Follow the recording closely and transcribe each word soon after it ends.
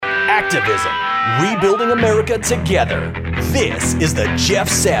activism, rebuilding America together. This is the Jeff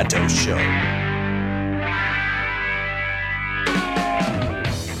Santos Show.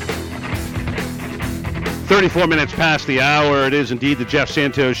 "34 minutes past the hour. It is indeed the Jeff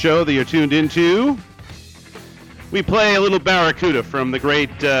Santos Show that you're tuned into. We play a little Barracuda from the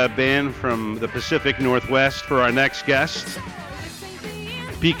great band from the Pacific Northwest for our next guest.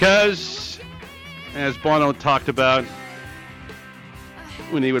 Because, as Bono talked about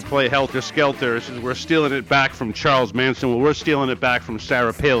when he would play Helter Skelter, he says, we're stealing it back from Charles Manson. Well, we're stealing it back from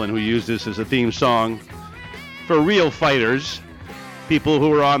Sarah Palin, who used this as a theme song for real fighters, people who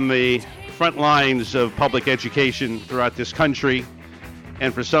were on the front lines of public education throughout this country,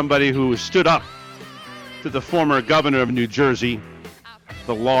 and for somebody who stood up to the former governor of New Jersey,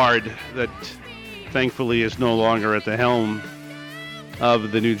 the lard that thankfully is no longer at the helm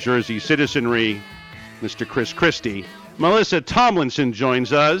of the New Jersey citizenry, Mr. Chris Christie. Melissa Tomlinson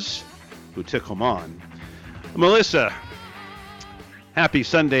joins us, who took him on. Melissa, happy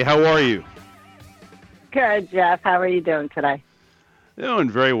Sunday. How are you? Good, Jeff. How are you doing today?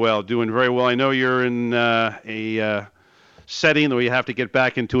 Doing very well. I know you're in a setting where you have to get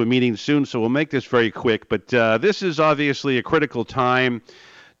back into a meeting soon, so we'll make this very quick. But this is obviously a critical time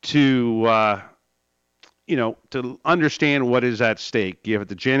to, to understand what is at stake. You have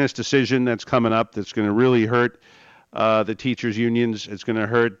the Janus decision that's coming up that's going to really hurt the teachers' unions. It's going to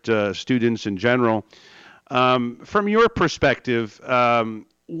hurt students in general. From your perspective, how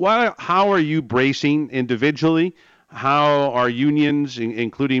are you bracing individually? How are unions,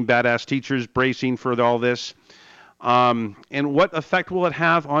 including badass teachers, bracing for all this? And what effect will it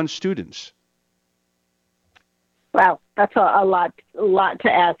have on students? Wow, that's a lot to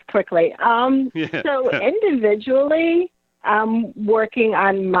ask quickly. So individually, I'm working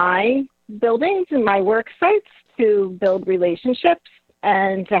on my buildings and my work sites to build relationships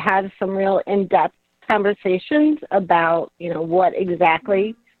and to have some real in-depth conversations about, what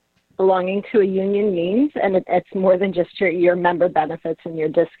exactly belonging to a union means. And it's more than just your member benefits and your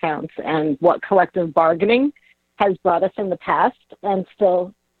discounts, and what collective bargaining has brought us in the past and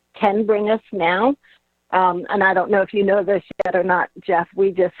still can bring us now. And I don't know if you know this yet or not, Jeff,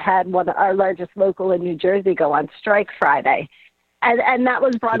 we just had one of our largest local in New Jersey go on strike Friday. And that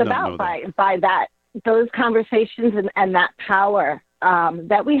was brought about by those conversations and that power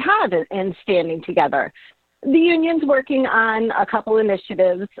that we had in standing together. The union's working on a couple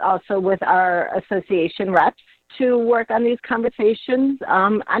initiatives also with our association reps to work on these conversations.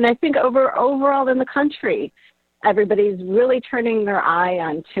 And I think overall in the country, everybody's really turning their eye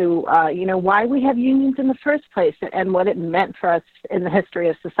on to, why we have unions in the first place and what it meant for us in the history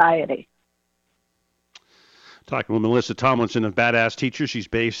of society. Talking with Melissa Tomlinson of Badass Teachers. She's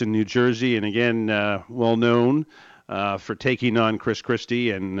based in New Jersey, and again, well known for taking on Chris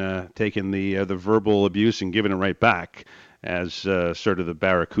Christie and taking the verbal abuse and giving it right back as sort of the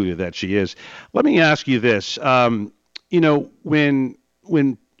barracuda that she is. Let me ask you this. When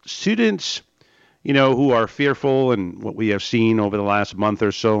students, who are fearful, and what we have seen over the last month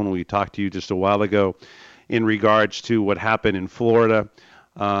or so, and we talked to you just a while ago in regards to what happened in Florida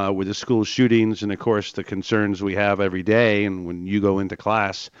with the school shootings, and of course the concerns we have every day and when you go into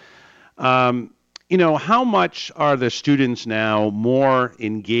class, how much are the students now more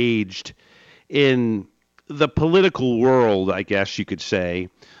engaged in the political world, I guess you could say,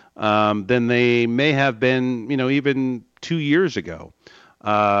 than they may have been, even 2 years ago,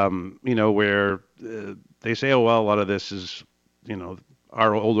 where they say, oh, well, a lot of this is,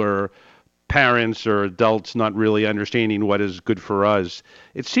 our older parents or adults not really understanding what is good for us.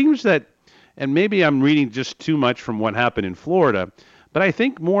 It seems that, and maybe I'm reading just too much from what happened in Florida, but I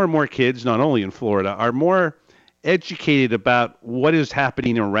think more and more kids, not only in Florida, are more educated about what is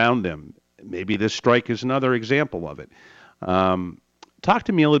happening around them. Maybe this strike is another example of it. Talk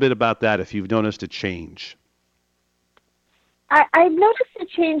to me a little bit about that if you've noticed a change. I've noticed a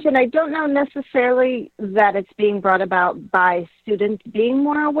change, and I don't know necessarily that it's being brought about by students being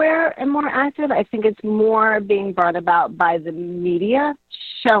more aware and more active. I think it's more being brought about by the media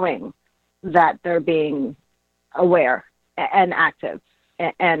showing that they're being aware and active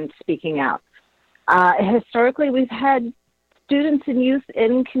and speaking out. Historically, we've had students and youth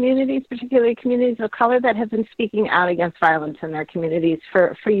in communities, particularly communities of color, that have been speaking out against violence in their communities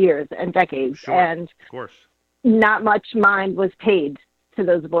for years and decades. Sure, and of course. Not much mind was paid to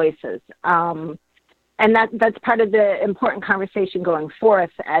those voices. And that's part of the important conversation going forth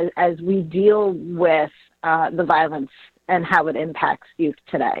as we deal with the violence and how it impacts youth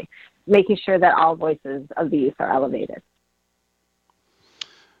today, making sure that all voices of the youth are elevated.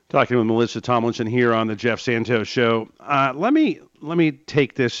 Talking with Melissa Tomlinson here on the Jeff Santos Show. Let me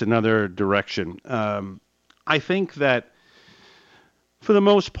take this another direction. I think that for the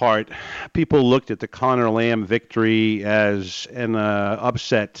most part, people looked at the Connor Lamb victory as an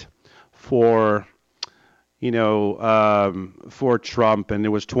upset for for Trump, and it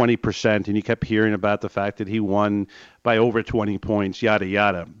was 20%, and you kept hearing about the fact that he won by over 20 points, yada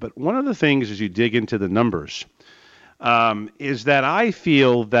yada. But one of the things as you dig into the numbers is that I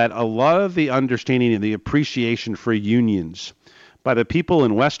feel that a lot of the understanding and the appreciation for unions by the people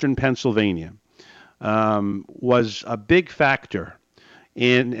in Western Pennsylvania was a big factor.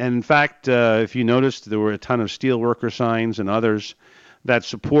 And in fact, if you noticed, there were a ton of steelworker signs and others that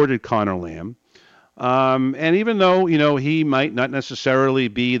supported Connor Lamb. And even though, he might not necessarily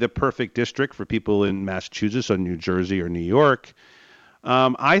be the perfect district for people in Massachusetts or New Jersey or New York,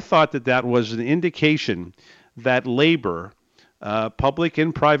 I thought that was an indication that labor, public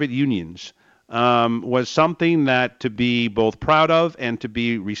and private unions, was something that to be both proud of and to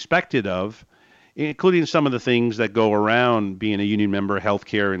be respected of, including some of the things that go around being a union member,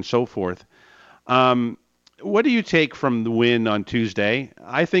 healthcare, and so forth. What do you take from the win on Tuesday?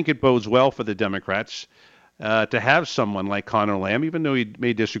 I think it bodes well for the Democrats to have someone like Connor Lamb, even though he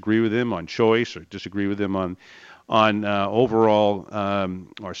may disagree with him on choice or disagree with him on overall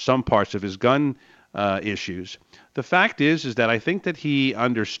or some parts of his gun issues. The fact is that I think that he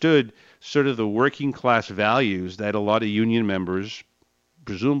understood sort of the working class values that a lot of union members,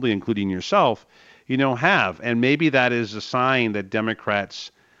 presumably including yourself, have. And maybe that is a sign that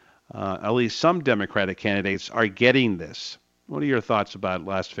Democrats, at least some Democratic candidates, are getting this. What are your thoughts about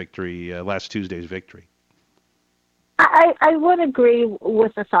last Tuesday's victory? I would agree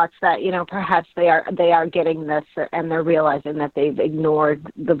with the thoughts that, perhaps they are getting this, and they're realizing that they've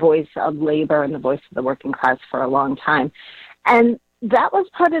ignored the voice of labor and the voice of the working class for a long time. And that was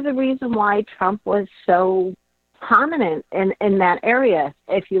part of the reason why Trump was so prominent in that area.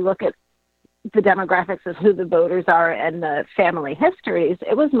 If you look at the demographics of who the voters are and the family histories,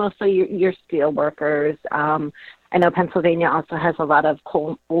 it was mostly your steel workers. I know Pennsylvania also has a lot of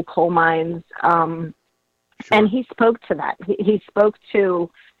coal mines. Sure. And he spoke to that. He spoke to,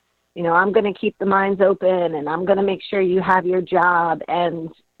 I'm going to keep the mines open and I'm going to make sure you have your job.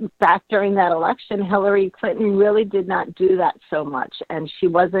 And back during that election, Hillary Clinton really did not do that so much. And she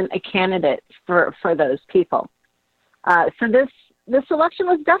wasn't a candidate for those people. So this election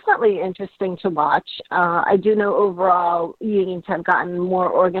was definitely interesting to watch. I do know overall unions have gotten more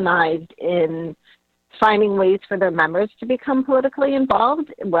organized in finding ways for their members to become politically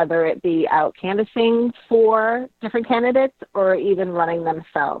involved, whether it be out canvassing for different candidates or even running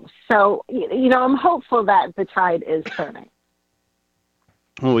themselves. So, I'm hopeful that the tide is turning.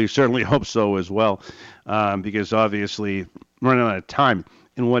 Well, we certainly hope so as well, because obviously we're running out of time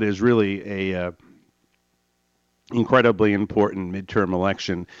in what is really a incredibly important midterm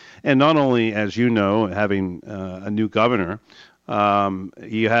election. And not only, as you know, having a new governor,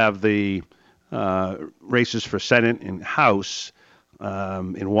 you have the races for Senate and House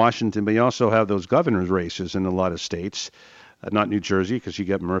in Washington, but you also have those governor's races in a lot of states, not New Jersey because you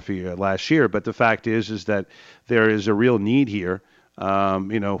got Murphy last year. But the fact is that there is a real need here,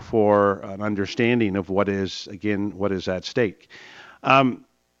 for an understanding of what is at stake.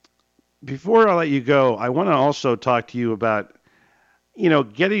 Before I let you go, I want to also talk to you about,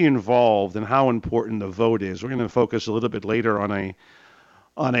 getting involved and how important the vote is. We're going to focus a little bit later on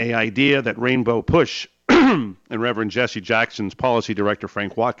a idea that Rainbow Push and Reverend Jesse Jackson's policy director,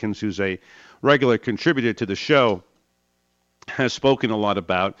 Frank Watkins, who's a regular contributor to the show, has spoken a lot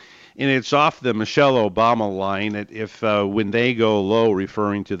about. And it's off the Michelle Obama line that if when they go low,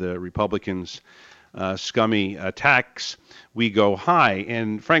 referring to the Republicans' scummy attacks, we go high.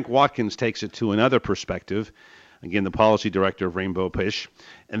 And Frank Watkins takes it to another perspective, again, the policy director of Rainbow Push,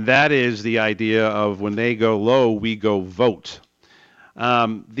 and that is the idea of when they go low, we go vote.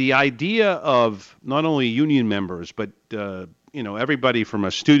 The idea of not only union members, but everybody from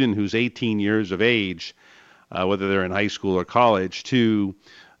a student who's 18 years of age, whether they're in high school or college, to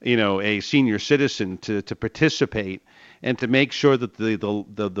a senior citizen to participate and to make sure that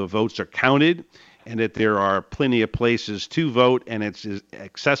the votes are counted and that there are plenty of places to vote and it's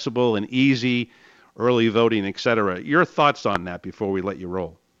accessible and easy, early voting, et cetera. Your thoughts on that before we let you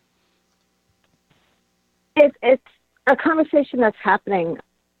roll? It's a conversation that's happening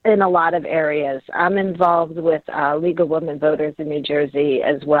in a lot of areas. I'm involved with League of Women Voters in New Jersey,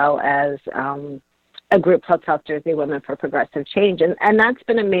 as well as a group called South Jersey Women for Progressive Change. And that's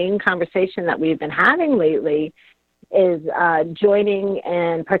been a main conversation that we've been having lately, is joining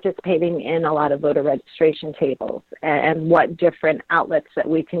and participating in a lot of voter registration tables, and what different outlets that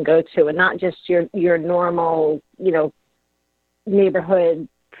we can go to, and not just your normal, neighborhood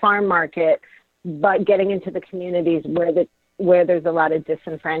farm market, but getting into the communities where there's a lot of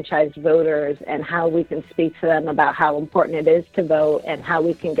disenfranchised voters, and how we can speak to them about how important it is to vote and how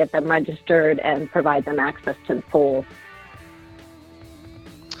we can get them registered and provide them access to the polls.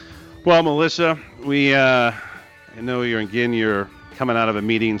 Well, Melissa, I know you're coming out of a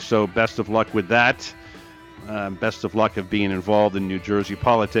meeting, so best of luck with that. Best of luck of being involved in New Jersey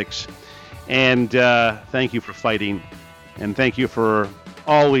politics. And thank you for fighting, and thank you for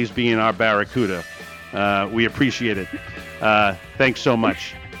always being our Barracuda. We appreciate it. Thanks so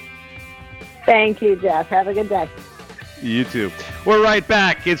much. Thank you, Jeff. Have a good day. You too. We're right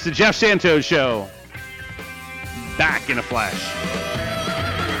back. It's the Jeff Santos Show. Back in a flash.